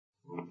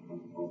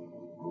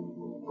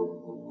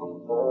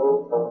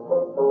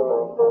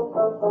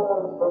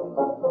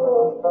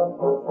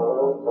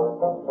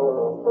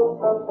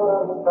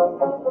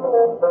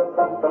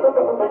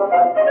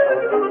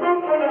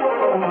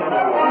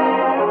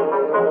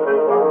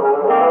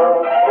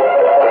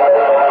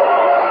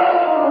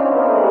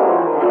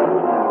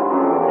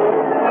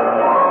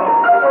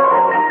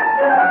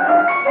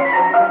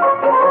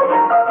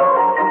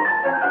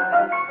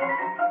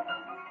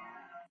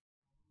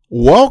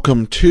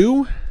Welcome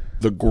to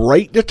the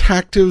Great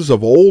Detectives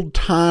of Old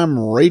Time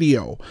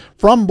Radio.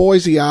 From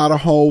Boise,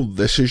 Idaho,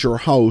 this is your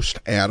host,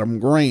 Adam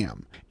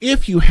Graham.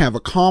 If you have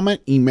a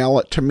comment, email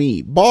it to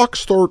me,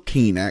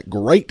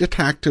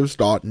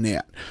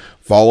 box13@greatdetectives.net.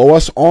 Follow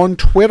us on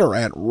Twitter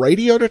at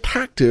Radio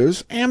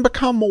Detectives and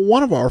become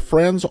one of our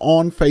friends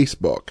on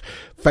Facebook,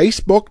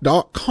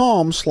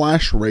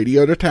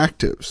 facebook.com/Radio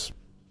Detectives.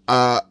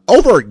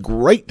 Over at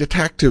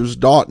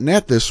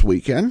greatdetectives.net this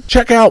weekend,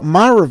 check out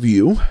my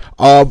review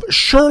of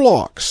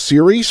Sherlock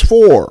Series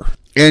 4.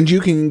 And you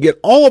can get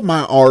all of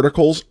my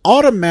articles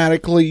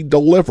automatically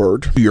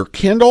delivered to your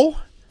Kindle.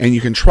 And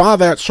you can try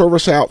that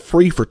service out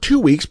free for 2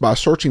 weeks by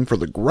searching for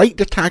the Great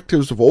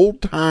Detectives of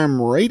Old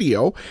Time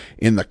Radio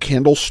in the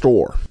Kindle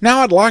store. Now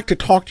I'd like to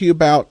talk to you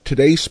about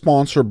today's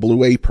sponsor,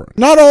 Blue Apron.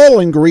 Not all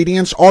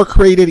ingredients are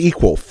created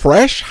equal.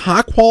 Fresh,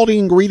 high-quality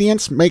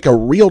ingredients make a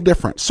real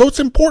difference, so it's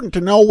important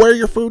to know where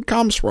your food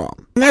comes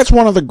from. And that's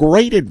one of the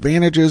great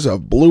advantages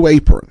of Blue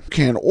Apron. You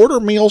can order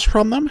meals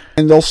from them,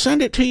 and they'll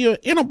send it to you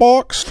in a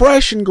box,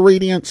 fresh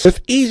ingredients with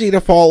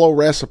easy-to-follow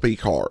recipe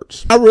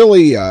cards. I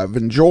really have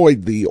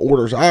enjoyed the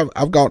orders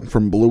I've gotten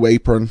from Blue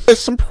Apron. There's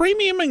some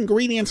premium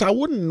ingredients I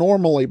wouldn't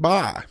normally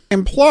buy.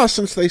 And plus,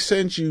 since they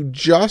send you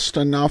just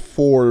enough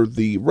for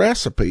the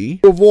recipe,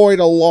 you avoid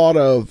a lot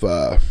of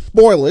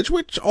spoilage,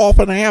 which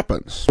often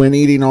happens when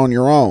eating on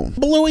your own.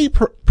 Blue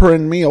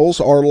Apron meals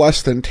are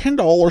less than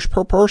 $10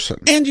 per person,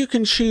 and you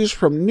can choose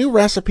from new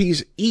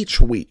recipes each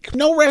week.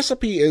 No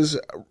recipe is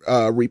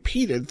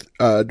repeated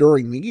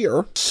during the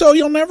year, so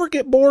you'll never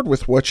get bored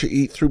with what you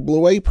eat through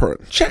Blue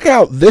Apron. Check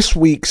out this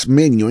week's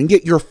menu and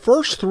get your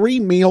first 3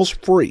 meals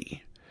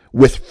free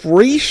with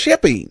free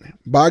shipping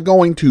by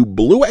going to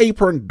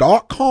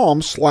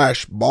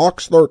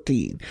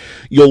blueapron.com/box13.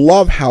 You'll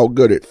love how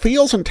good it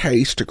feels and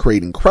tastes to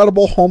create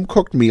incredible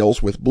home-cooked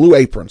meals with Blue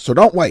Apron, so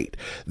don't wait.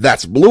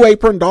 That's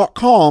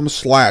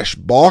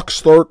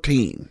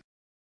blueapron.com/box13.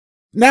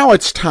 Now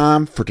it's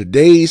time for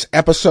today's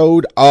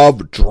episode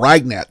of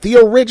Dragnet, the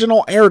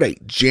original air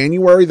date,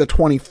 January the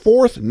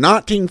 24th,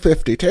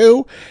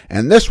 1952,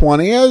 and this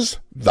one is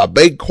The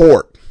Big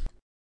Court.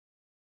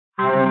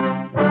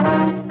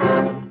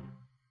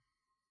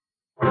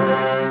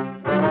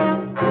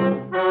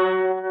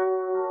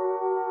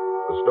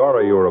 The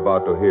story you are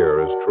about to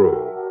hear is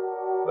true.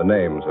 The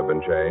names have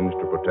been changed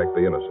to protect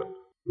the innocent.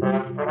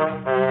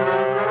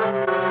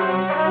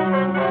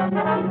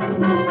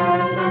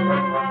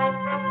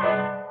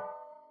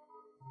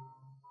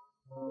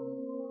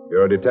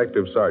 You're a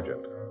detective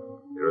sergeant.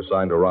 You're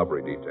assigned a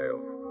robbery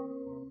detail.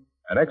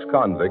 An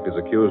ex-convict is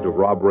accused of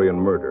robbery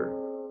and murder.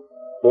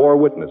 4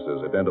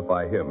 witnesses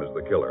identify him as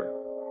the killer.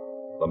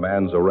 The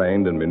man's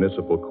arraigned in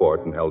municipal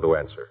court and held to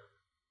answer.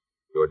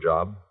 Your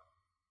job?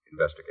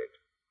 Investigate.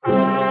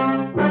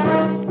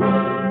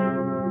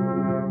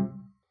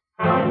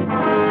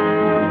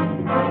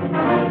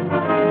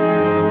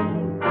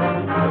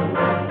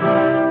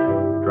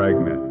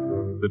 Dragnet,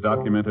 the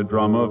documented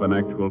drama of an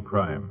actual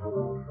crime.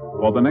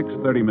 For the next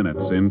 30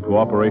 minutes, in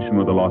cooperation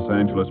with the Los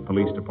Angeles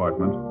Police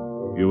Department,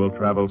 you will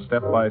travel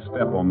step by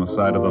step on the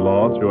side of the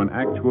law through an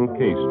actual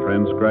case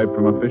transcribed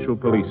from official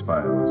police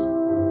files.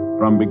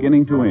 From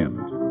beginning to end,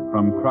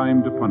 from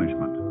crime to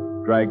punishment,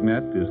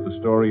 Dragnet is the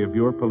story of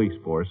your police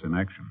force in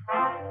action.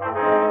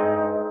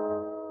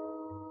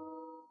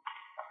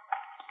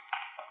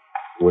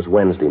 It was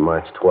Wednesday,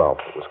 March 12th.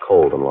 It was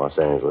cold in Los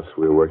Angeles.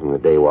 We were working the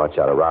day watch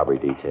out of robbery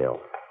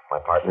detail. My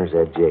partner's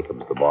Ed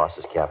Jacobs. The boss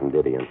is Captain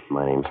Didion.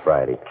 My name's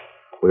Friday.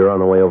 We were on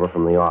the way over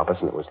from the office,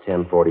 and it was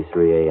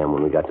 10:43 a.m.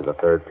 when we got to the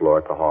 3rd floor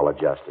at the Hall of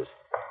Justice.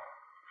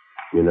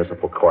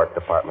 Municipal Court,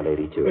 Department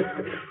 82.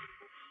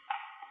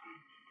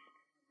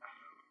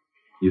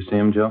 You see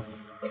him, Joe?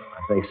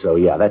 I think so,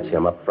 yeah. That's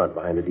him up front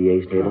behind the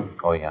DA's table.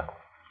 Oh, yeah.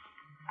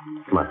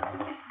 Come on.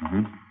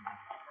 Mm-hmm.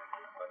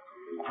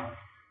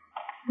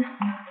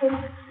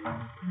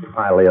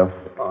 Hi, Leo.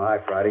 Oh, hi,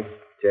 Friday.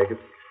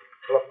 Jacobs.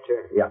 Pull up the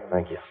chair. Yeah,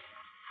 thank you.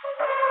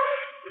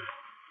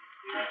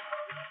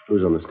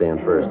 Who's on the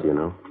stand first, do you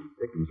know?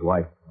 Victim's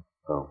wife.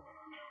 Oh.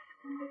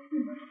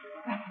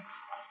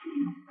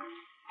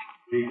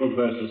 People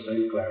versus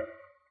St. Clair.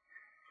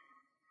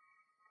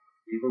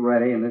 People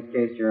ready. In this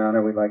case, Your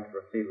Honor, we'd like to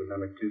proceed with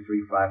number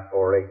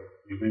 23548.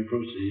 You may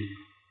proceed.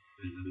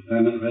 Is the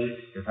defendant ready?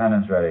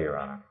 Defendant's ready, Your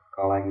Honor.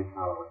 Call Agnes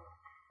Holloway.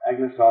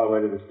 Agnes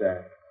Holloway to the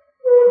stand.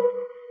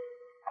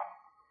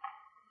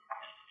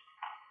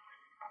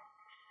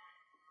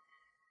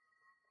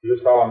 Do you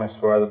solemnly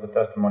swear that the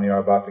testimony you are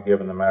about to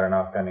give in the matter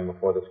now pending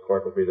before this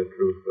court will be the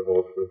truth, the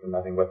whole truth, and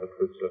nothing but the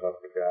truth, so help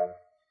you God?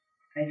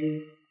 I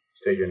do.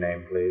 State your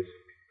name, please.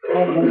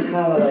 Agnes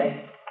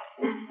Holloway.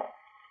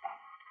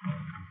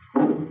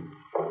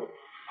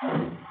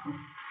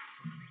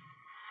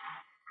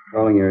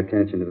 Calling your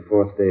attention to the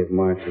 4th day of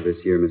March of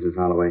this year, Mrs.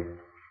 Holloway.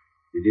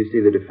 Did you see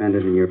the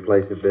defendant in your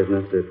place of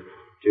business at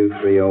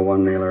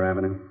 2301 Naylor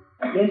Avenue?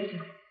 Yes, sir.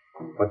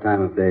 What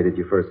time of day did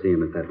you first see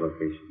him at that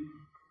location?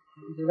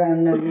 It was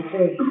around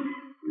 9:30. Can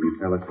you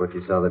tell us what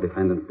you saw the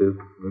defendant do?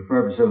 For the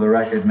purpose of the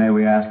record, may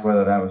we ask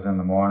whether that was in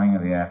the morning or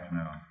the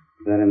afternoon?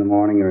 Is that in the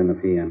morning or in the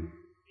p.m.?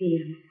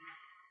 PM.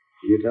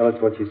 Can you tell us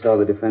what you saw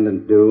the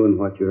defendant do and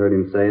what you heard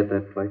him say at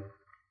that place?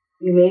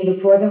 You mean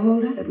before the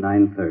holdup? At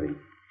 9:30.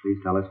 Please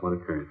tell us what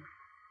occurred.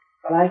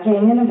 Well, I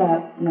came in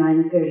about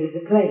 9:30 at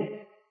the place.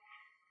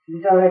 He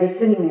was already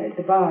sitting there at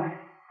the bar.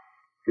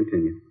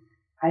 Continue.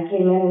 I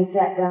came in and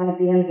sat down at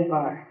the end of the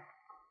bar.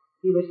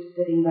 He was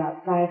sitting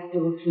about 5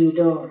 stools from the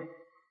door.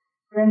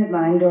 A friend of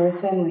mine, Doris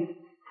Fenwick.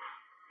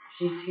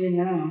 She's here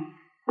now.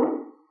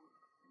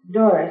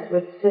 Doris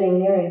was sitting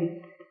near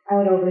him. I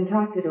went over and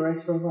talked to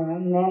Doris for a while.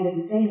 The man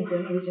didn't say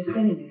anything. He was just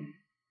sitting there.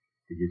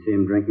 Did you see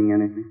him drinking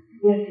anything?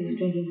 Yes, he was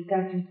drinking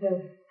scotch and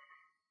soda.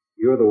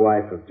 You're the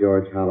wife of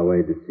George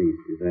Holloway,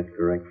 deceased. Is that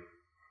correct?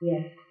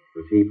 Yes.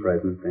 Was he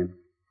present then?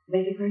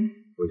 Beg your pardon?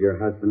 Was your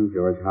husband,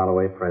 George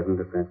Holloway, present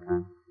at that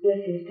time? Yes,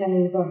 he was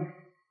tending the bar.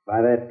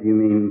 By that, do you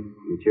mean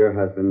that your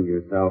husband,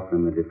 yourself,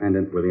 and the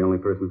defendant were the only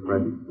persons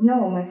present?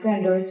 No, my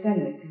friend Doris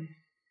Fenwick. There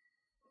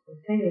was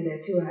a sailor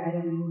there, too. I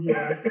don't know who he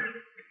was.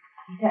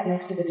 He sat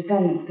next to the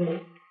defendant, too.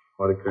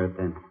 What occurred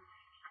then?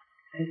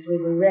 As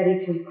we were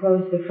ready to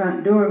close the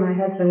front door, my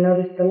husband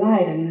noticed the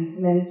light in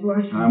the men's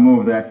washroom. I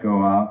move that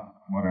go out.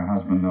 What her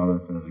husband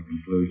noticed as a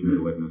conclusion to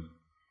the witness.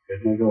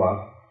 Didn't go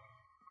out?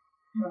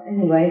 Well,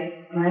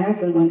 anyway, my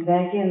husband went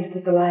back in to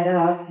put the light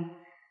out. And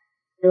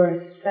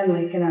Doris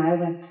Fenwick and I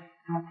went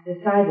out to the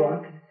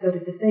sidewalk, and so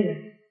did the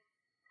sailor.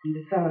 And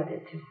the fellow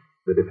did, too.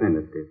 The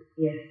defendant did?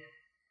 Yes.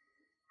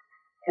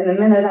 In a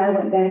minute, I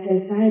went back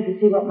inside to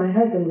see what my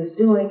husband was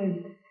doing,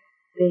 and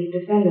the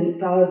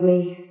defendant followed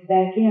me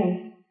back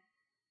in.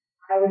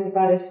 I was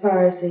about as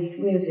far as the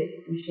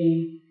music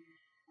machine.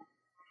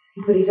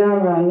 He put his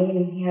arm around me,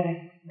 and he had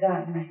a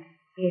gun right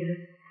here.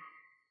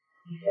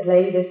 He said,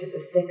 "Lady, this is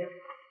a sticker."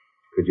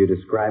 Could you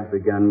describe the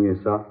gun you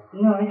saw?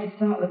 No, I just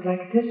saw it looked like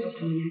a pistol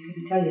to me. I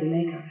couldn't tell you the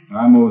make of it.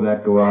 I move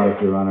that go out,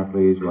 if Your Honor,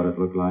 please, what it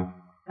looked like.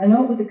 I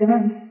know it was a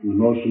gun. The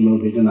motion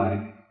will be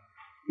denied.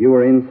 You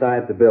were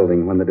inside the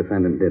building when the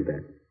defendant did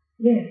that.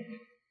 Yes.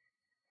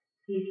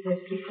 He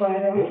said, "Keep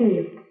quiet or I'll kill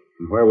you."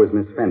 And where was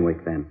Miss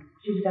Fenwick then?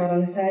 She was out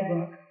on the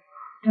sidewalk,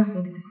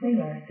 talking to the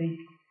sailor, I think.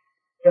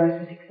 Doris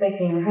was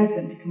expecting her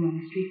husband to come on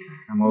the streetcar.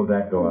 I move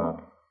that go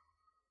out.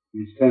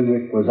 Miss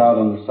Fenwick was out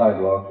on the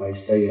sidewalk.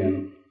 May stay in,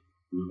 and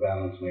the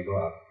balance may go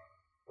out.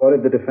 What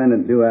did the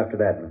defendant do after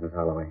that, Mrs.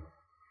 Holloway?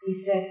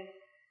 He said,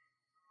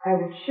 "I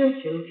will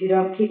shoot you if you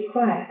don't keep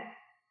quiet."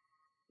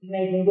 He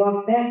made me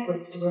walk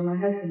backwards to where my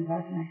husband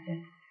was, and I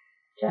said,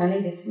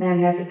 "Johnny, this man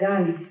has a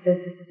gun. He says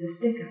this is a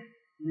sticker."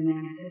 And the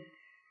man said,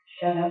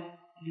 "Shut up."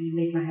 And he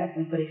made my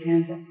husband put his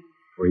hands up.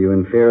 Were you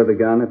in fear of the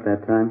gun at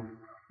that time?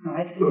 No,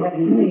 I didn't have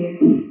any fear.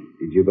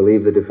 Did you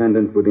believe the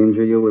defendant would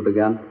injure you with the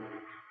gun?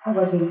 I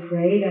wasn't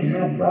afraid. I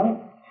thought,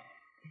 well,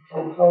 it's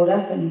a hold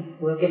up, and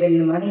we'll give him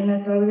the money, and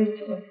that's all there is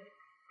to it.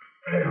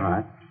 All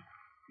right.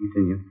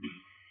 Continue.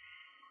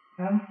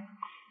 Well,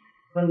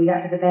 when we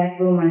got to the back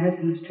room, my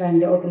husband was trying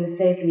to open the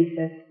safe, and he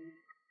said,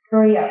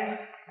 "Hurry up.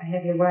 I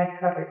have your wife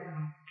covered.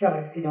 I'll kill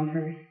her if you don't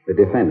hurry." The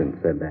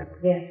defendant said that.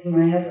 Yes, and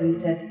my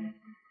husband said,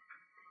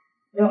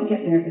 "Don't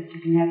get nervous.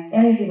 You can have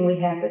anything we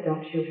have, but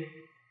don't shoot her."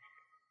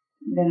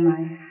 Then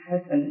my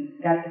husband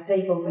got the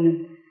safe open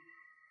and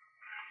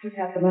took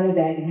out the money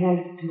bag and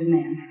handed it to the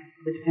man,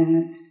 the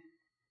defendant.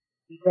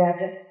 He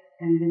grabbed it,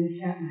 and then he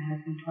shot my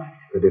husband twice.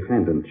 The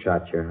defendant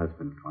shot your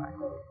husband twice.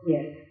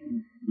 Yes,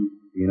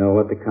 Do you know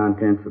what the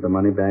contents of the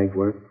money bag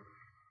were?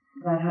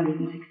 about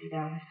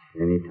 $160.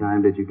 Any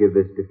time did you give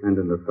this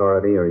defendant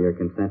authority or your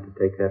consent to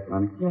take that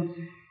money? No,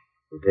 sir.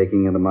 The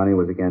taking of the money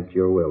was against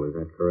your will, is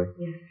that correct?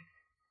 Yes.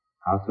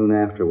 How soon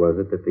after was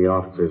it that the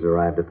officers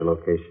arrived at the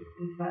location?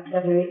 It was about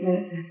 7 or 8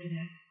 minutes after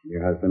that.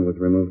 Your husband was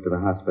removed to the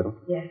hospital?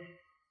 Yes.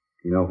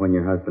 You know when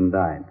your husband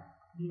died?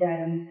 He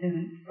died on the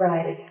 7th,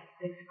 Friday,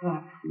 6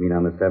 o'clock. You mean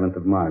on the 7th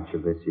of March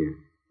of this year?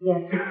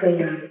 Yes, it's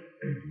saying.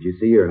 Did you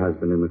see your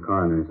husband in the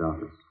coroner's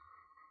office?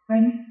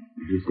 Pardon?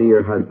 Did you see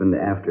your husband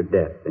after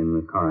death in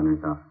the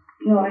coroner's office?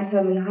 No, I saw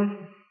him in the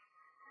hospital.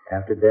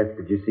 After death,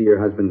 did you see your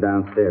husband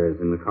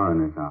downstairs in the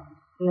coroner's office?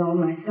 No,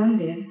 my son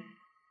did.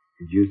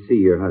 Did you see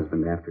your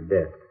husband after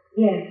death?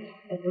 Yes,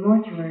 at the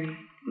mortuary,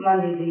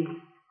 Monday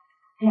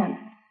the 10th,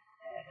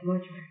 at the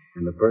mortuary.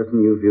 And the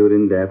person you viewed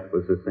in death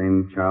was the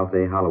same Charles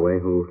A. Holloway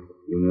who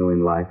you knew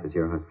in life as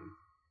your husband?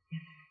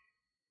 Yes.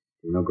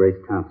 You know Grace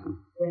Thompson?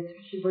 Yes,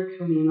 she works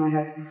for me and my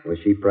husband. Was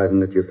she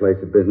present at your place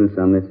of business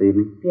on this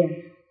evening? Yes,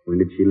 When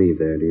did she leave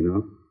there, do you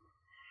know?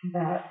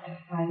 about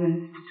 5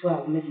 minutes to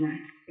 12, midnight.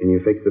 Can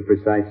you fix the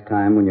precise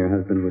time when your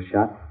husband was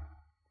shot?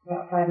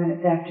 About 5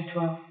 minutes after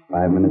 12.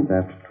 5 minutes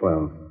after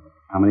 12.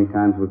 How many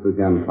times was the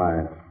gun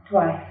fired?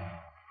 Twice.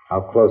 How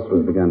close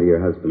was the gun to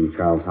your husband,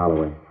 Charles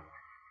Holloway?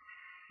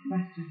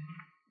 Must have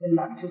been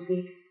about 2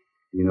 feet.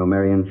 You know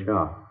Marion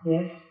Shaw?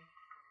 Yes,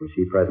 Was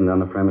she present on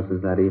the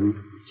premises that evening?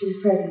 she was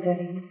present that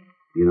evening.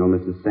 You know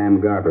Mrs. Sam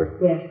Garber?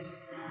 Yes,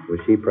 Was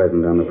she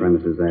present on the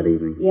premises that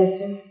evening?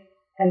 yes, sir.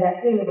 And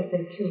that sailor was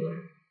there,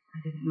 too. I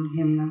didn't know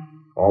him, no.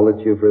 All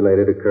that you've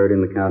related occurred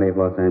in the county of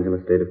Los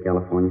Angeles, state of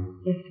California?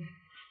 Yes, sir.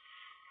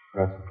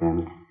 Cross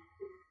examine.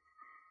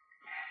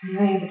 May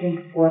I have a drink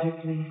of water,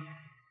 please?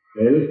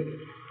 Bailiff?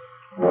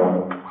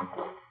 Would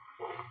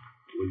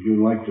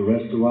you like to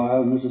rest a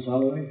while, Mrs.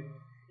 Holloway?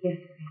 Yes,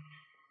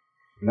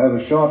 We'll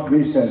have a short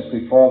recess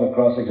before the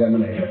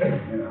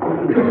cross-examination.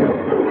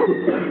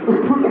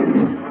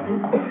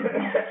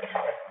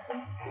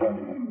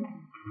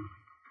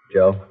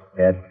 Joe,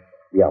 Ed,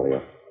 Yeah,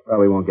 Leo.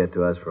 probably won't get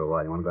to us for a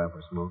while. You want to go out for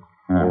a smoke?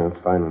 Yeah,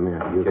 that's fine with me.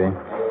 You Okay.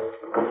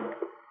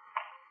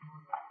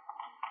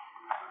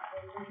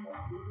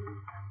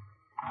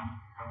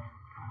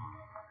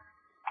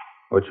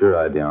 What's your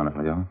idea on it,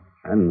 Leo?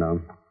 I don't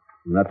know.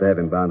 Not to have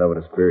him bound over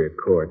to Superior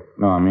Court.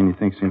 No, I mean, you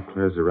think St.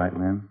 Clair's the right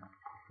man?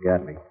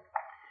 Got me.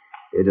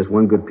 If just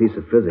one good piece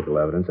of physical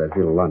evidence, I'd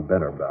feel a lot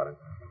better about it.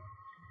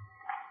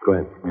 Go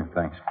ahead. Yeah,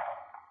 thanks.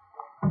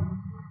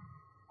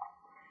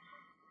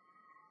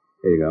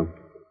 Here you go.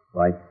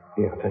 Light.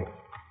 Yeah, thanks.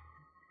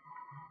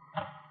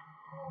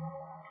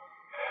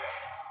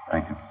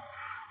 Thank you.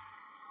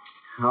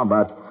 How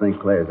about St.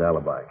 Clair's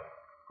alibi?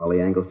 All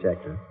the angles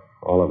checked, huh?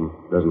 All of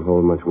them. Doesn't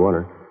hold much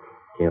water.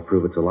 Can't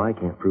prove it's a lie,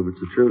 can't prove it's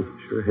the truth.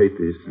 Sure hate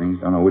these things.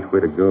 Don't know which way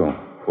to go.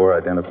 4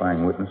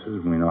 identifying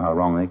witnesses, and we know how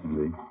wrong they can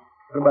be.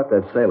 What about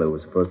that sailor who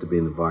was supposed to be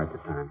in the bar at the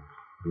time?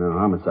 No,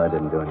 homicide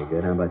didn't do any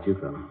good. How about you,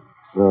 fella?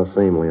 No,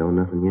 same, Leo.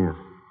 Nothing yet.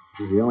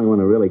 He's the only one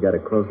who really got a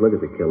close look at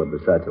the killer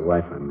besides the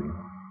wife, I mean.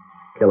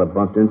 Killer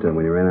bumped into him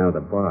when he ran out of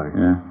the bar.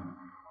 Yeah.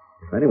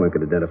 If anyone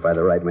could identify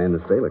the right man,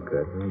 the sailor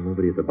could. Well,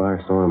 nobody at the bar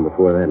saw him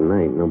before that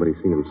night.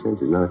 Nobody's seen him since.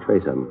 There's not a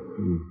trace of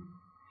him.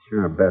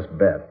 Sure, our best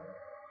bet.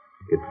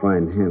 If we could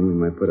find him, we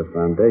might put a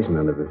foundation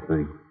under this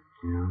thing.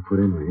 Yeah, I'll put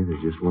in there.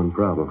 There's just one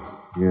problem.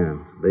 Yeah.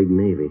 Big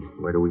Navy.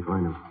 Where do we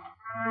find him?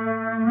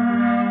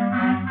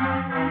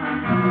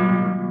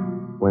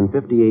 When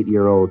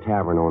 58-year-old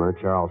tavern owner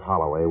Charles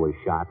Holloway was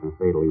shot and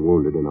fatally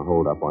wounded in a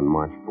holdup on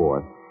March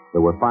 4th,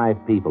 there were 5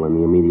 people in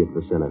the immediate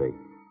vicinity.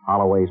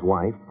 Holloway's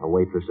wife, a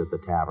waitress at the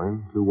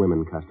tavern, 2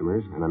 women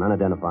customers, and an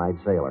unidentified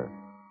sailor.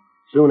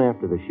 Soon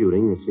after the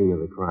shooting, the scene of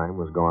the crime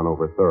was gone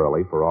over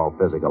thoroughly for all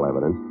physical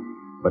evidence,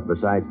 but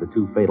besides the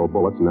 2 fatal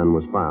bullets, none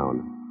was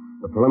found.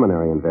 The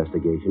preliminary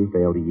investigation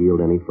failed to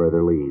yield any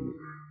further leads.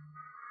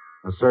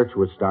 A search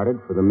was started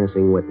for the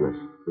missing witness,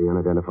 the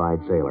unidentified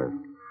sailor.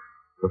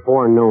 The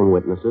 4 known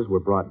witnesses were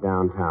brought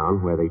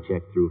downtown, where they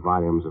checked through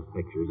volumes of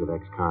pictures of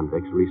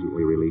ex-convicts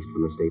recently released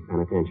from the state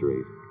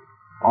penitentiaries.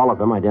 All of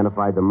them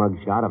identified the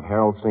mugshot of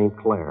Harold St.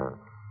 Clair,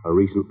 a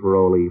recent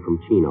parolee from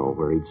Chino,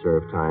 where he'd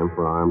served time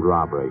for armed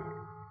robbery.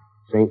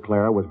 St.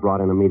 Clair was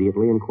brought in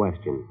immediately and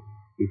questioned.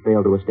 He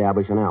failed to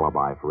establish an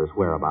alibi for his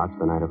whereabouts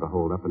the night of the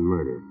holdup and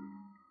murder.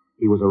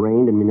 He was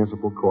arraigned in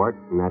municipal court,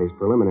 and at his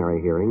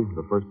preliminary hearing,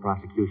 the first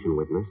prosecution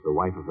witness, the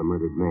wife of the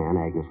murdered man,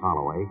 Agnes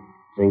Holloway,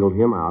 singled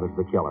him out as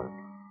the killer.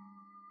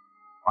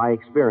 By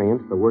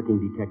experience, the working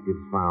detectives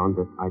found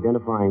that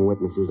identifying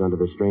witnesses under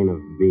the strain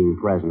of being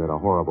present at a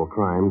horrible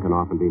crime can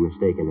often be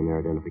mistaken in their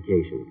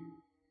identification.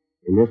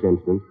 In this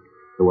instance,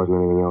 there wasn't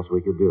anything else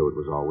we could do. It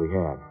was all we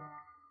had.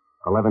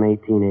 11:18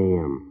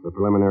 a.m., the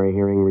preliminary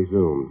hearing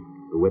resumed.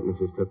 The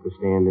witnesses took the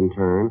stand in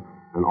turn,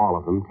 and all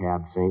of them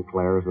tabbed St.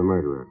 Clair as the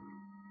murderer.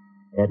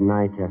 Ed and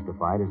I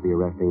testified as the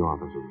arresting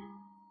officers.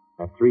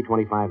 At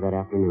 3:25 that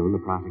afternoon, the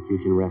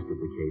prosecution rested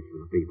the case for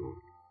the people.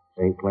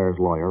 St. Clair's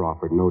lawyer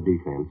offered no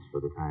defense for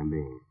the time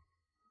being.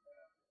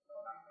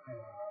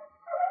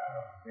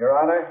 Your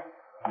Honor,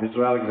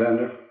 Mr.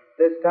 Alexander.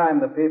 this time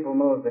the people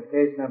move that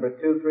case number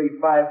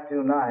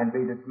 23529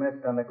 be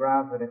dismissed on the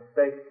grounds that it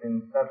states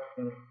in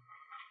substance...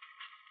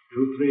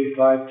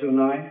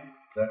 23529?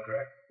 Is that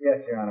correct? Yes,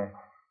 Your Honor.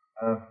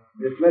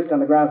 Dismissed on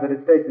the grounds that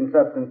it states in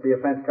substance the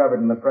offense covered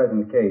in the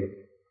present case.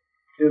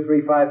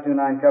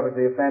 23529 covers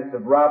the offense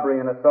of robbery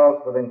and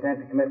assault with intent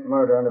to commit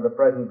murder under the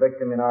present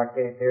victim in our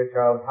case here,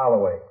 Charles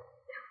Holloway.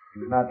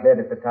 He was not dead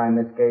at the time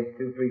this case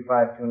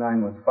 23529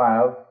 was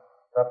filed.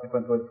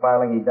 Subsequent to its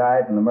filing, he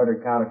died, and the murder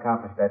count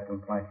accomplished that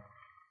complaint.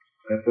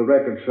 Let the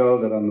record show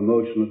that on the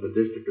motion of the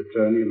district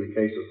attorney in the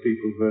case of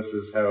People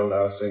versus Harold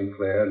R. St.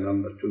 Clair,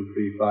 number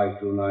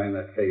 23529,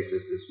 that case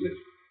is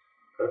dismissed.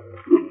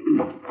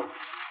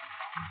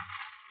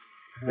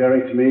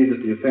 Bearing to me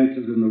that the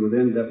offenses in the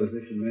within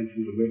deposition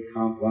mentioned to wit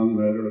count 1,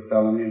 murder, a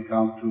felony, and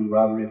count 2,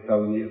 robbery, a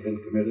felony, have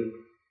been committed,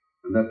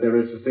 and that there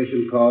is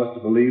sufficient cause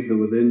to believe the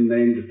within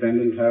named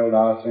defendant, Harold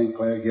R. St.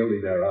 Clair, guilty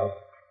thereof,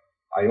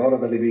 I order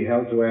that he be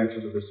held to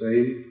answer to the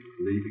same,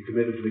 and that he be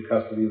committed to the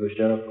custody of the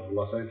sheriff of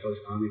Los Angeles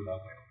County,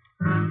 Lovely.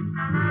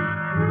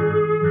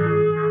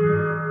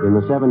 In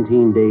the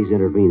 17 days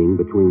intervening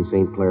between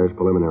St. Clair's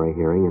preliminary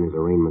hearing and his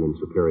arraignment in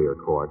Superior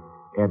Court,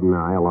 Ed and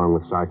I, along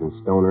with Sergeant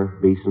Stoner,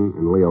 Beeson,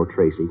 and Leo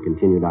Tracy,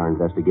 continued our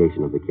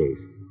investigation of the case.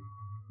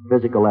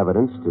 Physical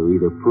evidence to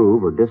either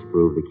prove or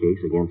disprove the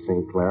case against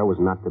St. Clair was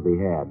not to be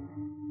had.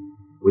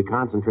 We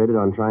concentrated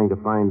on trying to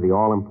find the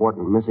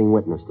all-important missing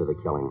witness to the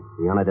killing,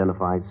 the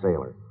unidentified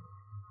sailor.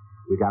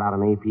 We got out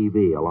an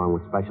APB along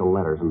with special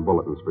letters and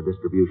bulletins for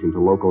distribution to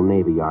local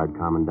Navy Yard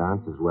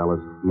commandants as well as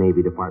Navy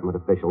Department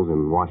officials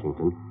in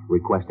Washington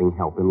requesting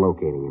help in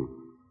locating him.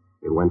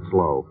 It went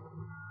slow.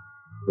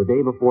 The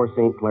day before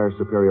St. Clair's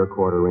Superior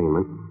Court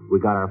arraignment, we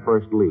got our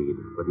first lead,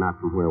 but not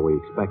from where we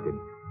expected.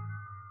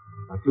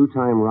 A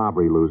two-time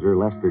robbery loser,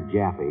 Lester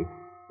Jaffe,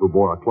 who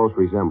bore a close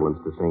resemblance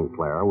to St.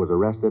 Clair, was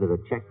arrested at a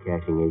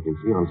check-cashing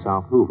agency on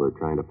South Hoover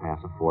trying to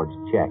pass a forged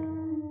check.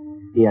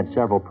 He had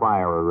several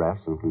prior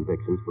arrests and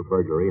convictions for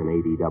burglary and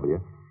ADW,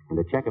 and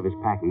a check of his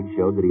package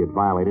showed that he had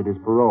violated his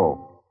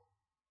parole.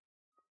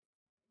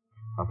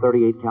 A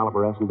 .38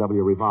 caliber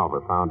S&W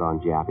revolver found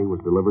on Jaffe was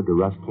delivered to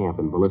Russ Camp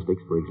in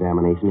ballistics for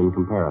examination and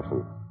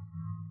comparison.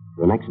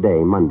 The next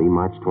day, Monday,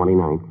 March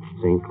 29th,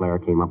 St. Clair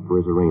came up for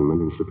his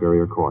arraignment in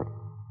Superior Court.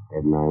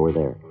 Ed and I were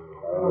there.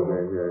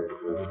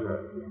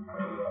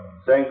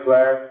 St.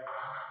 Clair?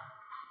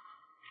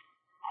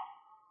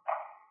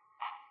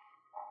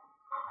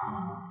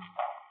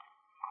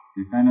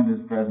 Defendant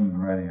is present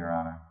and ready, Your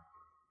Honor.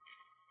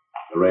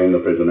 Arraign the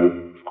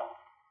prisoner.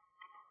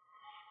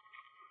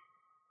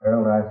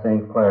 Harold R.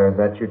 St. Clair, is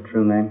that your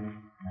true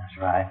name?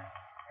 That's right.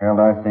 Harold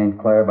R. St.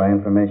 Clair, by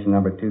information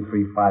number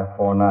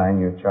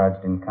 23549, you're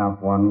charged in count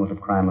 1 with a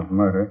crime of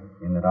murder,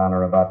 in that on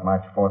or about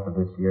March 4th of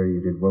this year you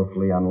did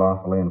willfully,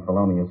 unlawfully, and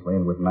feloniously,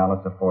 and with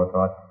malice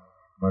aforethought,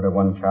 murder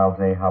one Charles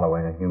A.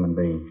 Holloway, a human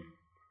being.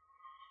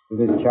 To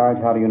this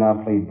charge, how do you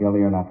now plead, guilty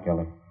or not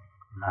guilty?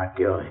 Not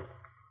guilty.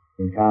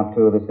 In count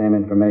 2 of the same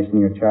information,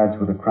 you're charged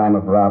with a crime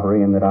of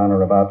robbery, in that on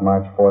or about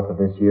March 4th of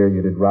this year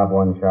you did rob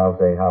one Charles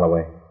A.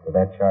 Holloway. To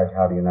that charge,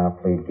 how do you now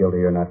plead, guilty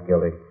or not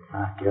guilty?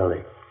 Not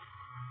guilty.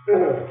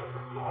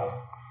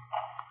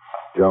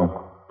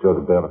 Joe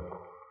the bailiff.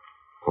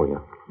 Oh, yeah.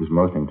 He's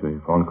motioning to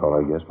you. Phone call,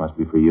 I guess. Must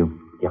be for you.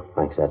 Yeah,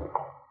 thanks, Ed.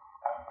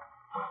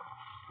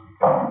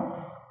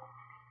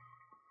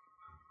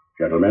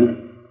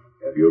 Gentlemen,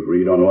 have you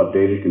agreed on what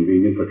date is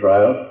convenient for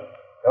trial?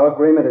 No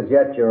agreement as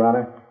yet, Your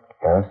Honor.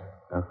 Harris,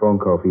 a phone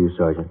call for you,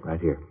 Sergeant, right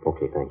here.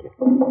 Okay, thank you.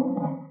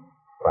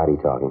 Friday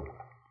talking.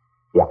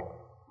 Yeah.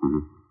 Mm-hmm.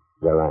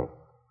 Is that right?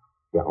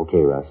 Yeah,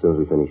 okay, Russ, as soon as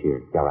we finish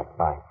here. Yeah, right,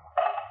 bye.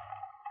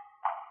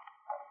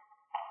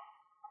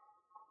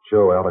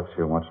 Joe, Alex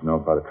here wants to know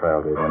about a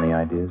trial date. Any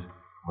ideas?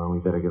 Well, we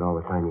better get all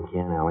the time you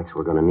can, Alex.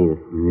 We're going to need it.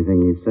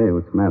 Anything you say.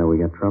 What's the matter? We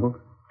got trouble?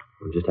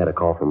 We just had a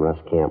call from Russ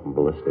Camp and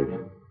ballistics.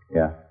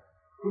 Yeah.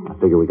 I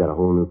figure we got a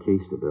whole new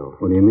case to build.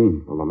 What do you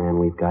mean? Well, the man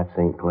we've got,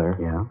 St. Clair.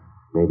 Yeah?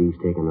 Maybe he's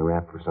taking the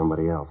rap for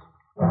somebody else.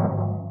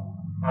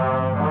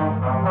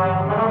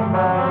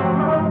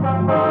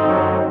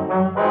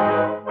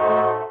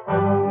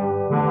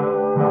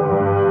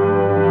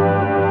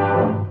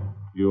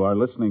 You are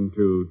listening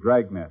to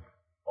Dragnet,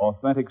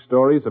 authentic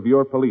stories of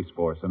your police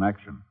force in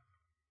action.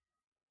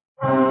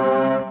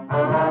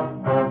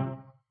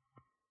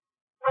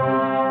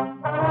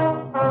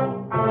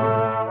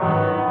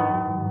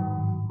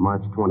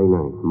 March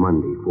 29th,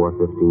 Monday,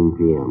 4:15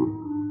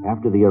 p.m.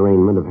 After the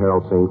arraignment of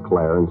Harold St.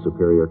 Clair in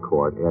Superior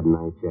Court, Ed and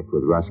I checked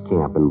with Russ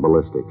Camp in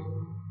ballistics.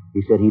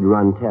 He said he'd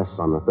run tests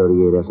on the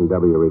 .38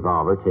 S&W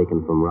revolver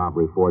taken from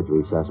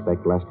robbery-forgery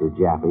suspect Lester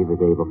Jaffe the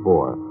day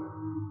before.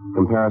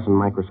 Comparison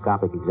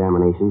microscopic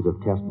examinations of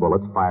test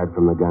bullets fired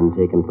from the gun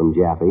taken from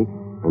Jaffe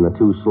and the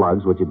 2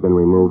 slugs which had been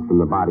removed from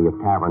the body of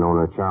tavern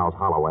owner Charles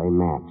Holloway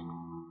matched.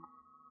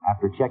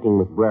 After checking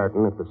with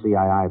Brereton at the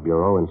CII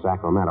Bureau in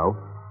Sacramento,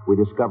 we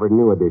discovered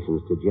new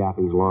additions to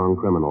Jaffe's long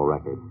criminal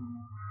record.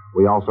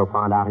 We also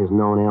found out his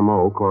known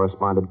M.O.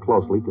 corresponded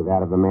closely to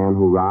that of the man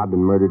who robbed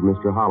and murdered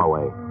Mr.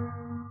 Holloway.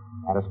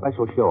 At a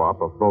special show-up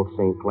of both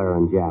St. Clair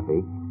and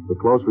Jaffe, the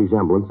close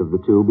resemblance of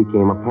the two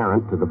became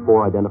apparent to the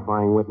 4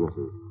 identifying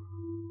witnesses.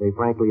 They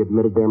frankly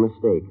admitted their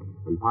mistake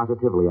and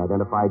positively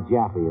identified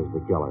Jaffe as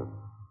the killer.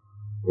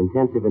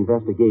 Intensive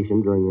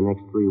investigation during the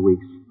next 3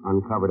 weeks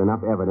uncovered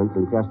enough evidence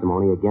and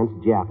testimony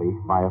against Jaffe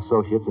by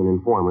associates and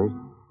informers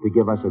to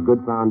give us a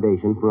good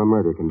foundation for a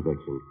murder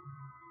conviction.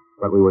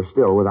 But we were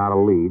still without a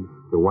lead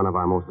to one of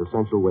our most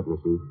essential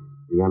witnesses,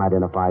 the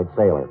unidentified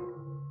sailor.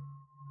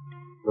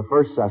 The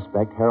first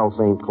suspect, Harold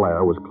St.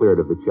 Clair, was cleared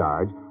of the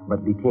charge,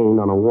 but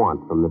detained on a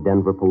warrant from the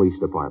Denver Police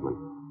Department.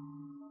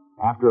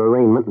 After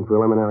arraignment and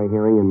preliminary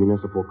hearing in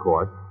municipal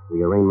court,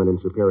 the arraignment in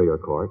Superior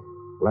Court,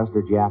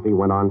 Lester Jaffe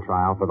went on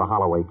trial for the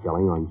Holloway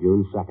killing on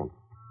June 2nd.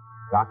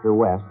 Dr.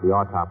 West, the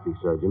autopsy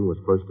surgeon, was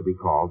first to be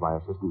called by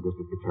Assistant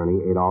District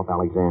Attorney Adolph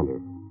Alexander.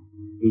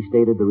 He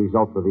stated the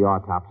results of the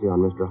autopsy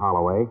on Mr.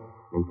 Holloway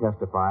and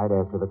testified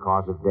as to the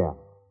cause of death.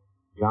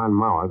 John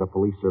Maurer, the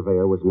police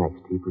surveyor, was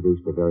next. He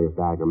produced the various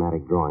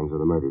diagrammatic drawings of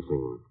the murder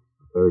scene.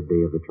 The third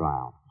day of the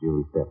trial,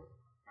 June 5th.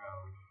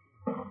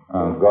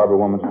 Garber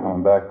woman's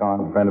coming back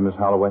on. Friend of Miss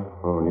Holloway?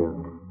 Oh, yeah.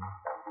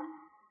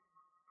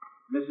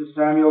 Mrs.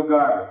 Samuel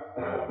Garber.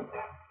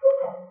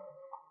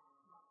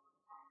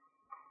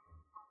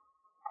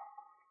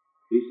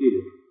 Be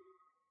seated.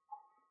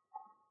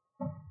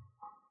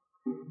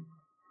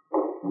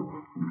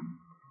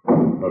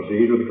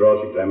 Proceed with the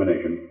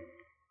cross-examination.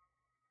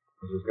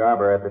 Mrs.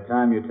 Garber, at the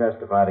time you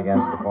testified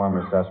against the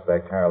former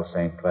suspect, Harold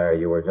St. Clair,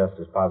 you were just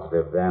as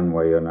positive then,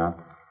 were you not,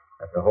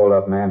 that the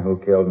hold-up man who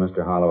killed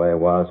Mr. Holloway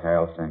was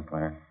Harold St.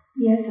 Clair?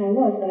 Yes, I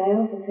was, but I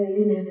also said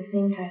he didn't have the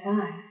same type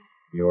eyes.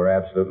 You were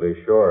absolutely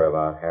sure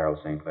about Harold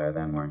St. Clair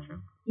then, weren't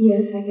you?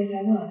 Yes, I guess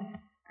I was.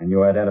 And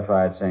you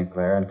identified St.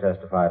 Clair and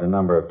testified a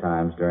number of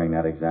times during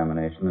that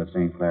examination that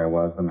St. Clair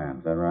was the man.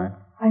 Is that right?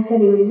 I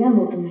said he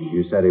resembled the man.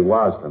 You said he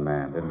was the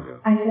man, didn't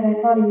you? I said I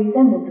thought he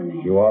resembled the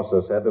man. You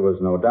also said there was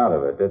no doubt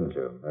of it, didn't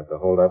you? That the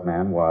hold-up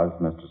man was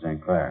Mr.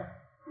 St. Clair.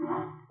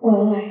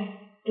 Well, I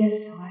guess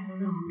so. I don't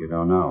know. You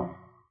don't know?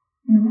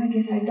 No, I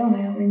guess I don't.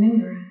 I don't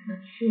remember. I'm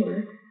not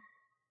sure.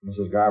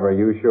 Mrs. Garber, are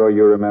you sure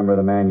you remember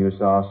the man you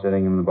saw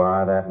sitting in the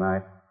bar that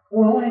night?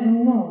 Well, I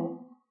don't know.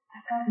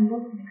 I've gotten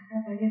books mixed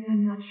up. I guess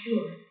I'm not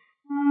sure.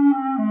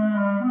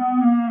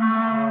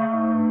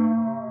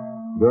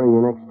 During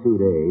the next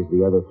 2 days,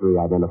 the other 3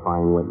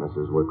 identifying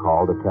witnesses were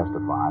called to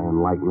testify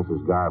and, like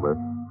Mrs. Garber,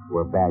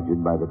 were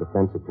badgered by the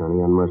defense attorney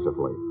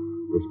unmercifully.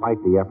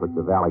 Despite the efforts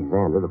of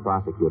Alexander, the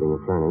prosecuting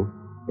attorney,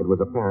 it was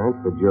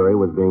apparent the jury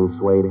was being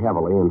swayed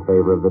heavily in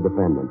favor of the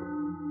defendant.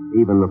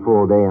 Even the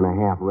full day and a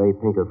half Ray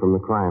Pinker from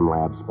the crime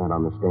lab spent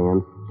on the stand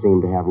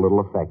seemed to have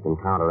little effect in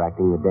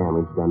counteracting the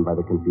damage done by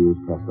the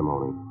confused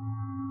testimony.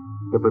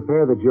 To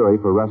prepare the jury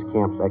for Russ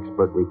Camp's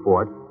expert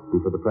report and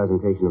for the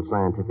presentation of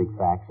scientific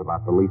facts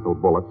about the lethal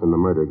bullets in the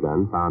murder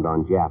gun found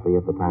on Jaffe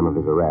at the time of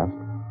his arrest,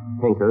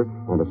 Pinker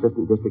and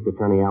Assistant District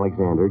Attorney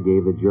Alexander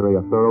gave the jury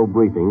a thorough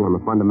briefing on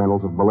the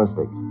fundamentals of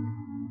ballistics.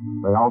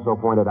 They also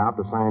pointed out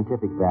the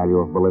scientific value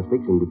of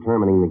ballistics in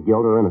determining the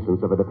guilt or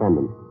innocence of a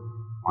defendant.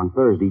 On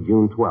Thursday,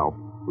 June 12th,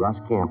 Russ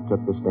Camp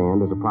took the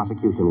stand as a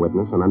prosecution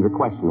witness and, under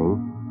questioning,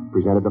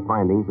 presented the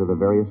findings of the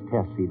various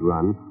tests he'd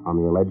run on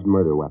the alleged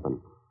murder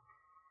weapon.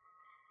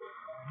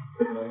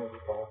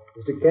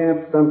 Mr.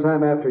 Camp,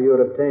 sometime after you had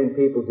obtained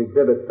People's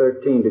Exhibit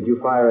 13, did you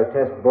fire a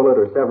test bullet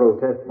or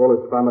several test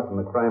bullets from it in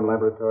the crime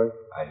laboratory?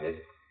 I did.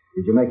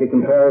 Did you make a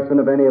comparison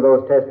of any of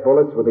those test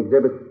bullets with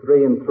Exhibits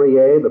 3 and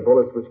 3A, the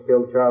bullets which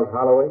killed Charles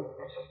Holloway?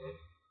 Yes, I did.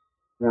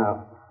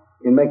 Now,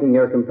 in making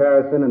your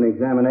comparison and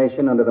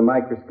examination under the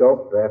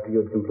microscope, after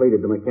you had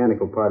completed the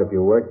mechanical part of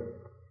your work,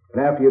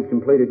 and after you had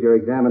completed your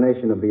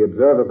examination of the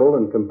observable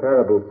and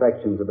comparable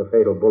sections of the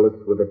fatal bullets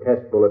with the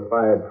test bullet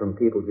fired from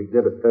People's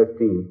Exhibit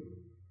 13,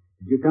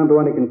 did you come to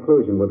any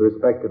conclusion with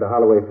respect to the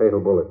Holloway fatal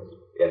bullets?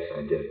 Yes,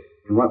 I did.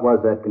 And what was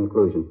that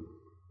conclusion?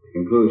 The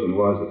conclusion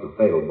was that the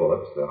fatal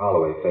bullets, the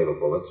Holloway fatal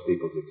bullets,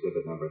 People's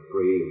Exhibit number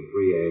 3 and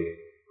 3A,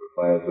 were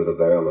fired through the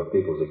barrel of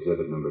People's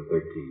Exhibit number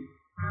 13.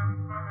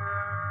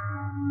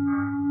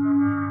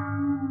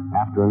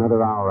 After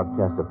another hour of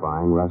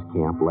testifying, Russ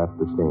Camp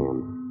left the stand.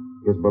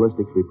 His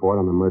ballistics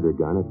report on the murder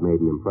gun had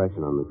made an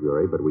impression on the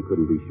jury, but we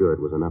couldn't be sure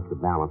it was enough to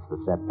balance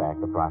the setback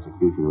the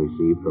prosecution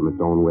received from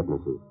its own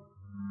witnesses.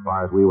 As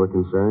far as we were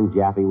concerned,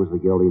 Jaffe was the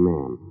guilty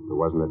man. There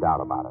wasn't a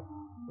doubt about it.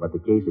 But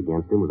the case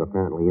against him was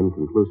apparently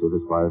inconclusive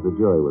as far as the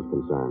jury was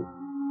concerned.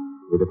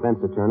 The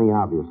defense attorney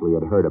obviously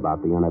had heard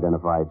about the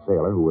unidentified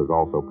sailor who was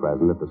also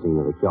present at the scene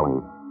of the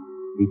killing.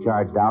 He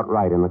charged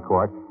outright in the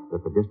court that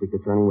the district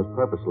attorney was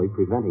purposely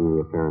preventing the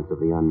appearance of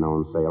the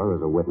unknown sailor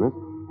as a witness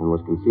and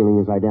was concealing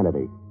his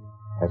identity.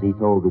 As he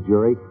told the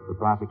jury,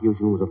 the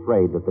prosecution was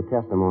afraid that the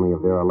testimony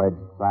of their alleged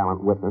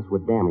silent witness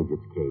would damage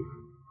its case.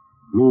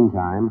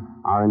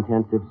 Meantime, our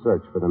intensive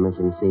search for the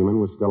missing seaman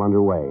was still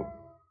underway.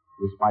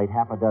 Despite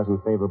half a dozen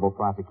favorable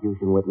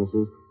prosecution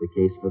witnesses, the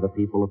case for the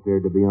people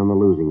appeared to be on the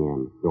losing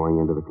end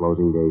going into the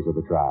closing days of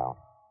the trial.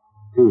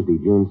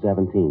 Tuesday, June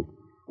 17th,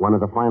 one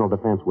of the final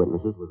defense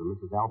witnesses was a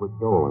Mrs. Albert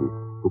Dolan,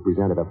 who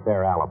presented a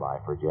fair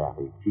alibi for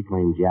Jaffe. She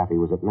claimed Jaffe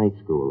was at night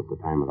school at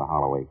the time of the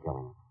Holloway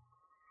killing.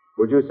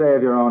 Would you say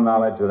of your own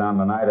knowledge that on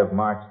the night of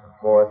March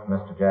the 4th,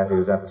 Mr. Jaffe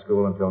was at the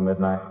school until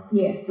midnight?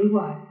 Yes, he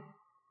was.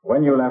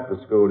 When you left the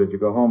school, did you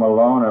go home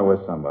alone or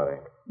with somebody?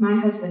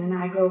 My husband and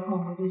I drove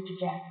home with Mr.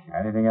 Jaffe.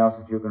 Anything else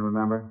that you can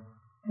remember?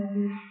 Let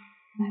me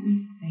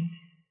think.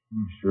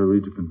 Sure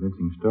reads a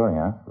convincing story,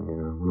 huh?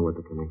 Yeah, I wonder what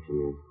the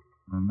connection is.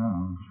 I don't know.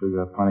 I'm sure you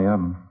got plenty of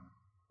them.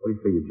 What do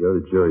you figure, Joe?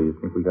 The jury, you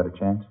think we got a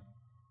chance?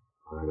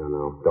 I don't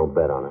know. Don't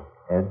bet on it.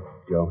 Ed,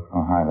 Joe.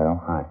 Oh, hi, Leo.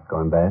 Hi.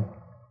 Going bad?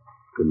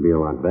 Couldn't be a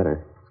lot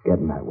better. It's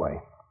getting that way.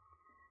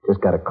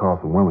 Just got a call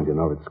from Wilmington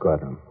over at the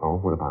squadron. Oh,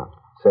 what about?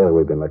 Sailor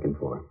we've been looking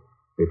for.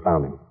 We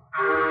found him.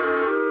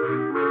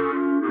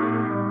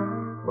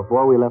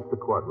 Before we left the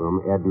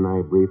courtroom, Ed and I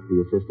briefed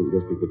the Assistant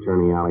District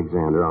Attorney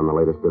Alexander on the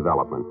latest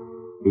development.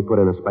 He put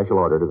in a special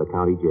order to the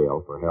county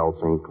jail for Harold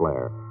St.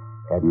 Clair.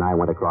 Ed and I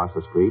went across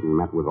the street and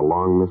met with a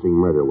long missing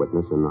murder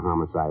witness in the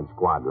homicide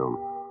squad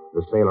room.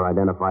 The sailor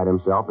identified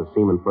himself as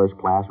Seaman First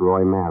Class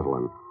Roy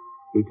Maslin.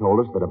 He told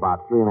us that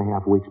about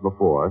 3.5 weeks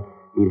before,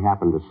 he'd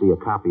happened to see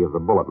a copy of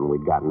the bulletin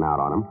we'd gotten out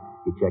on him.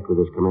 He checked with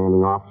his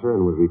commanding officer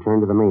and was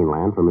returned to the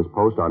mainland from his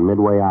post on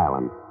Midway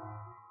Island.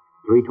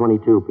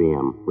 3:22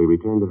 p.m., we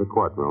returned to the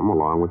courtroom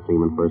along with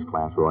Seaman First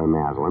Class Roy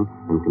Maslin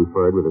and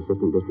conferred with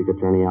Assistant District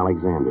Attorney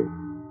Alexander.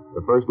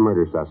 The first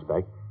murder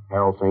suspect,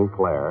 Harold St.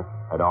 Clair,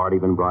 had already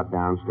been brought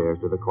downstairs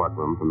to the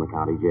courtroom from the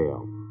county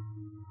jail.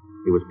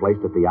 He was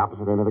placed at the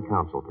opposite end of the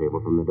counsel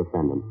table from the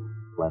defendant,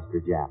 Lester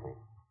Jaffe.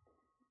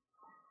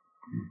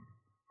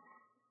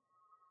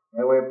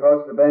 May we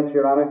approach the bench,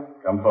 Your Honor?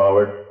 Come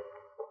forward.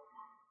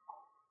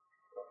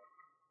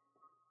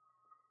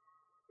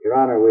 Your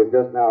Honor, we've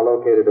just now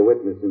located a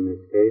witness in this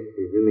case.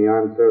 He's in the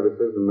armed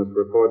services and must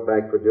report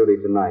back for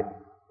duty tonight.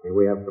 May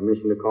we have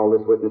permission to call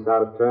this witness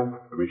out of turn?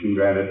 Permission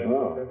granted.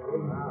 Oh.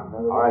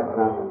 All right,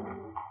 Senator.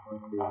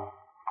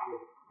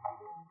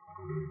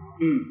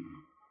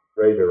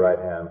 Raise your right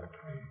hand.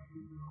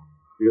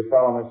 Do you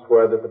solemnly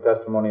swear that the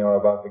testimony you are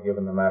about to give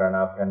in the matter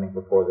now pending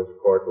before this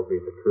court will be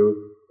the truth,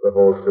 the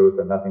whole truth,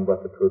 and nothing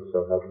but the truth,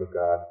 so help you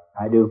God?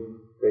 I do.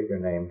 State your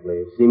name,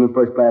 please. Seaman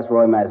First Class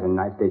Roy Madison,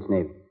 United States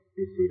Navy.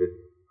 Be seated.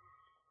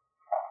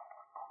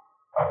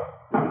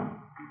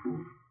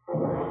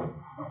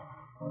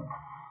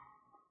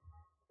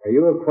 Are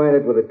you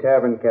acquainted with the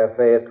Tavern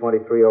Cafe at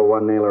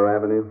 2301 Naylor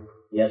Avenue?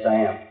 Yes, I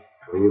am.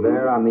 Were you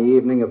there on the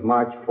evening of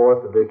March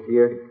 4th of this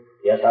year?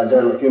 Yes, I was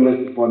there a few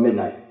minutes before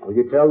midnight. Will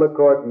you tell the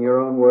court in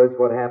your own words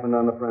what happened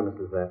on the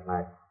premises that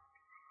night?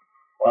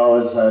 Well,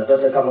 it was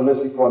just a couple of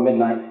minutes before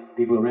midnight.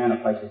 People who ran the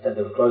place said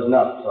they were closing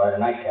up, so I had a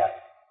nightcap.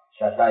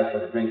 Shot dice for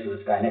the drinks with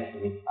this guy next to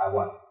me. I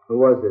won. Who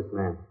was this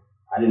man?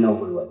 I didn't know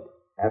who he was.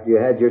 After you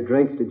had your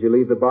drinks, did you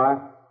leave the bar?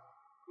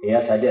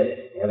 Yes, I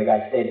did. The other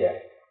guy stayed there.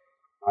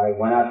 I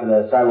went out to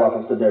the sidewalk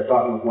and stood there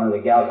talking with one of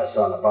the gals I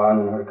saw in the bar, and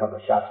then heard a couple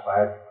of shots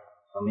fired.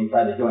 Somebody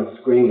inside the joint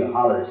screamed or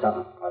hollered or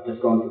something. I was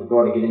just going to the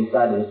door to get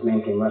inside, and this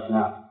man came rushing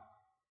out.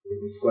 He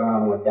hit me square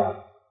on and went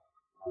down.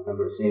 I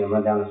remember seeing him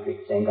run down the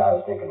street, the same guy I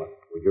was drinking with.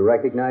 Would you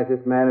recognize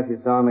this man if you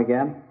saw him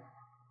again?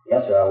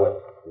 Yes, sir, I would.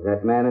 Is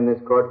that man in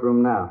this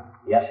courtroom now?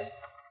 Yes, sir.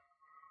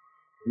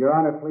 Your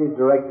Honor, please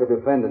direct the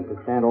defendant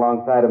to stand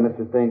alongside of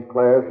Mr. St.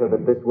 Clair so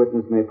that this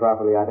witness may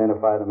properly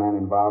identify the man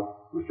involved.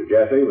 Mr.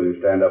 Jaffe, will you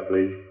stand up,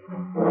 please?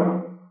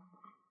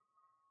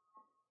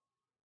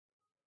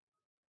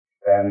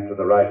 Stand to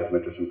the right of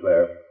Mr.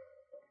 Sinclair.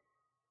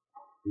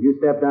 Will you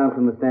step down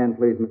from the stand,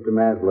 please, Mr.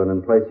 Maslin,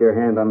 and place your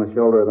hand on the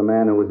shoulder of the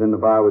man who was in the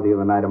bar with you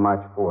the night of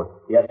March 4th?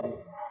 Yes, sir.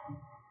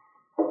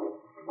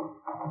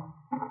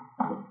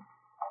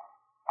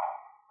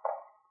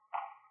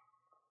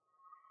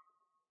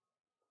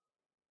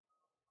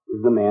 This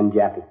is the man,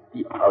 Jaffe.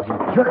 Oh,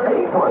 come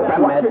on, grab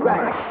him, Ed.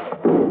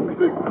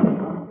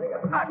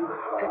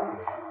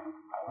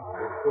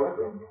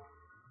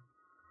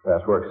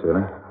 Fast work,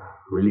 sailor.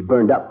 Really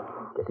burned up.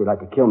 Guess he'd like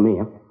to kill me,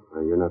 huh?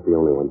 You're not the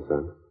only one,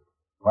 son.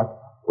 What?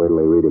 Wait till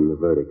they read him the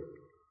verdict.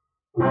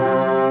 The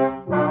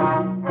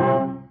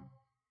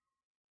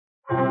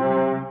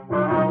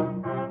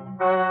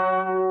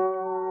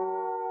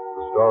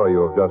story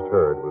you have just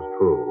heard was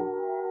true.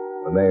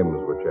 The names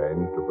were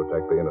changed to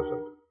protect the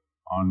innocent.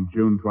 On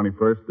June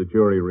 21st, the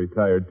jury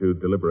retired to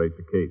deliberate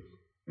the case.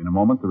 In a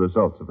moment, the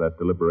results of that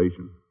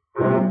deliberation.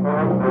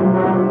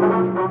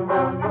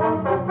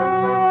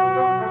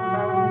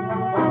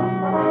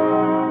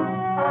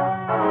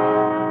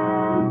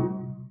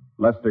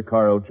 Lester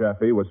Carl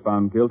Jaffe was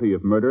found guilty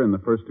of murder in the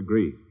first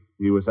degree.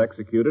 He was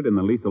executed in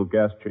the lethal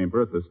gas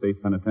chamber at the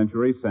State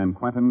Penitentiary, San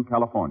Quentin,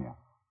 California.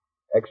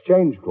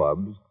 Exchange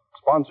clubs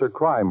sponsor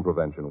Crime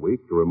Prevention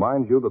Week to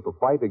remind you that the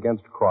fight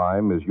against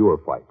crime is your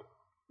fight,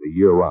 the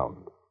year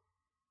round.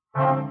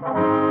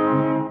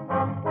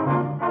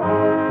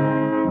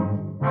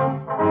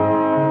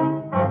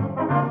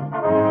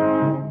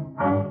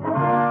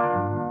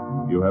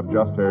 You have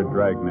just heard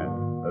Dragnet,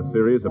 a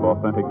series of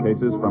authentic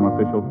cases from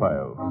official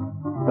files.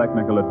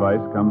 Technical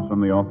advice comes from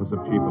the Office of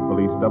Chief of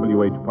Police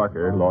W.H.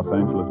 Parker, Los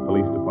Angeles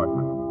Police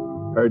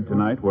Department. Heard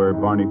tonight were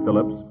Barney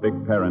Phillips, Vic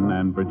Perrin,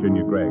 and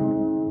Virginia Gregg.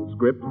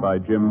 Script by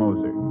Jim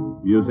Moser.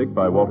 Music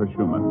by Walter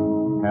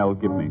Schumann. Hal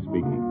Gibney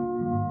speaking.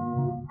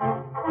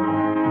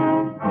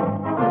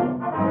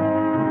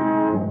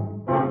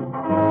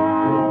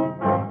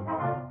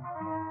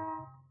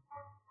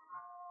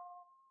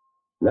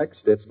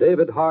 Next, it's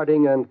David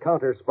Harding and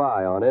Counter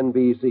Spy on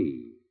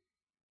NBC.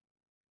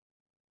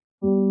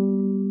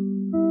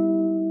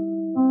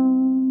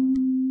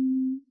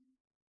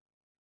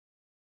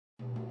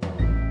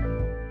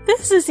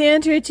 This is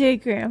Andrea J.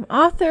 Graham,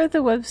 author of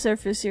the Web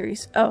Surfer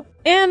series. Oh,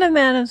 and a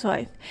Madam's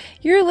Wife.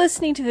 You're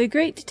listening to the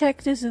Great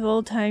Detectives of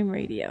Old Time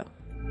Radio.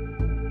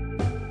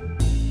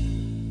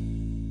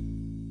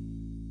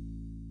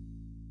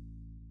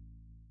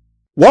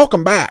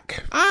 Welcome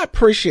back. I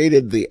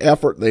appreciated the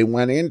effort they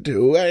went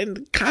into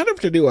and kind of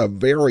to do a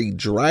very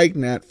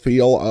Dragnet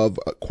feel of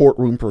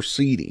courtroom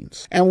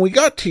proceedings. And we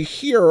got to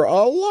hear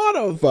a lot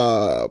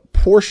of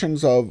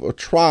portions of a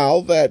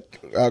trial that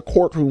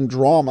courtroom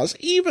dramas,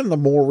 even the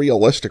more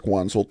realistic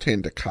ones, will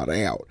tend to cut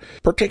out,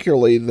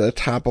 particularly the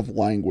type of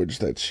language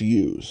that's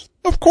used.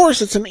 Of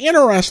course, it's an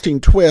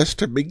interesting twist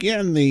to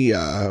begin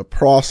the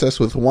process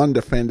with one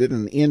defendant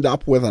and end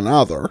up with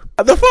another.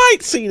 The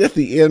fight scene at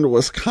the end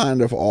was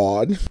kind of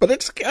odd,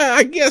 but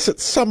I guess at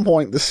some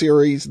point the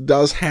series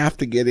does have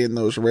to get in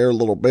those rare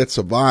little bits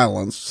of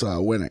violence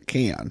when it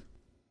can.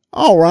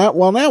 Alright,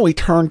 well now we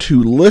turn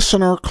to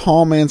listener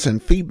comments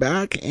and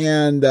feedback,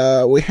 and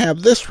we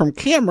have this from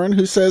Cameron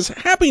who says,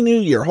 Happy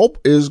New Year, hope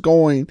is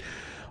going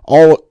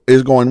all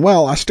is going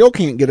well. I still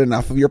can't get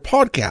enough of your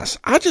podcast.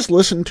 I just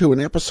listened to an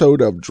episode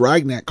of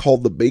Dragnet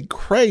called The Big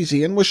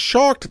Crazy and was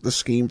shocked at the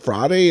scheme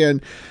Friday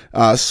and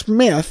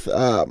Smith,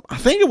 I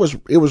think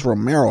it was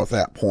Romero at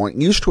that point,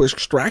 used to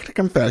extract a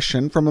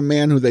confession from a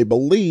man who they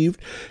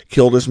believed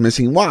killed his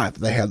missing wife.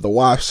 They had the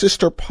wife's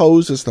sister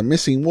pose as the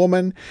missing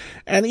woman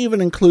and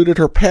even included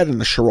her pet in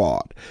the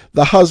charade.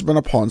 The husband,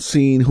 upon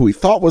seeing who he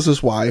thought was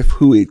his wife,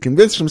 who he had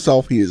convinced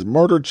himself he is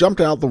murdered,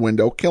 jumped out the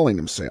window, killing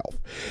himself.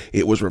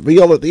 It was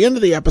revealed at the end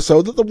of the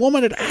episode that the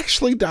woman had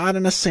actually died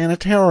in a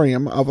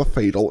sanitarium of a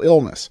fatal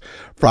illness.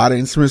 Friday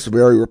and Smith's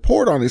very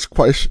report on his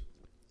question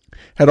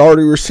had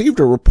already received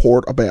a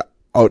report about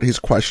his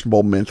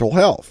questionable mental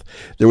health.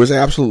 There was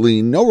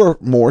absolutely no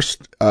remorse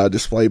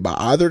displayed by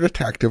either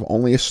detective,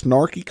 only a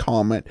snarky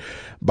comment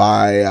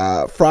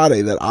by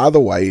Friday that either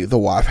way the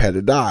wife had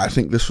to die. I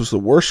think this was the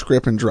worst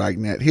script in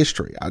Dragnet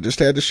history. I just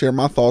had to share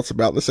my thoughts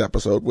about this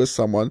episode with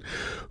someone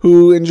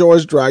who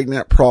enjoys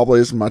Dragnet probably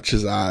as much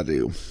as I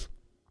do.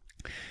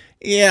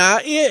 Yeah,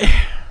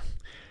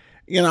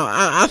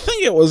 I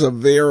think it was a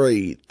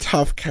very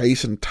tough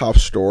case and tough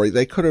story.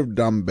 They could have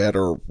done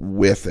better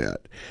with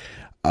it.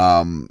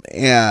 I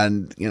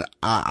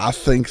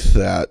think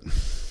that,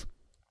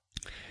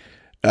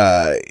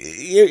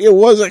 it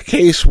was a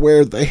case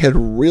where they had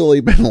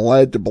really been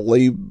led to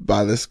believe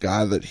by this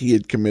guy that he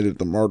had committed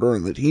the murder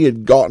and that he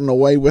had gotten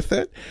away with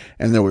it,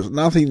 and there was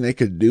nothing they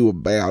could do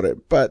about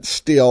it. But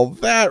still,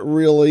 that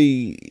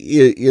really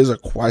is a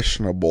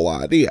questionable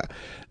idea.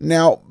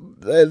 Now,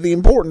 the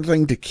important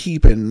thing to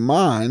keep in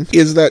mind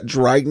is that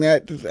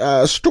Dragnet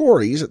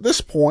stories at this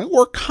point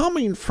were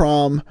coming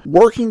from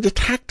working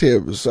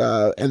detectives,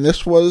 and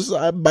this was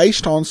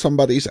based on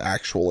somebody's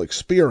actual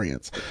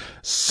experience.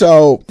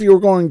 So, if you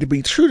were going to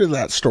be true to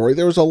that story,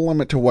 there was a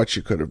limit to what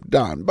you could have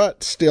done,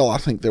 but still, I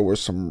think there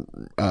was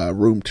some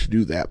room to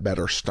do that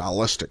better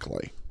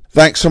stylistically.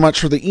 Thanks so much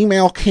for the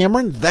email,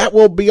 Cameron. That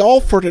will be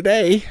all for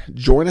today.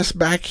 Join us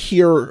back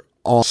here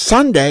on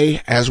Sunday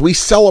as we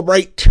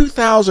celebrate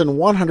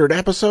 2,100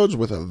 episodes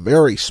with a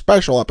very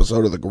special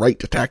episode of the Great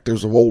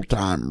Detectives of Old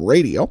Time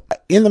Radio.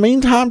 In the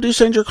meantime, do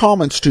send your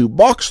comments to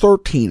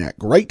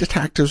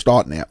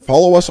box13@greatdetectives.net.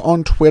 Follow us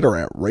on Twitter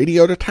at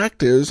Radio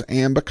Detectives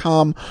and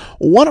become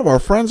one of our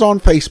friends on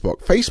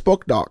Facebook,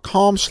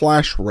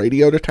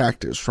 facebook.com/Radio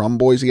Detectives. From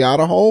Boise,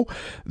 Idaho,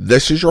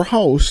 this is your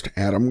host,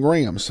 Adam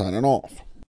Graham, signing off.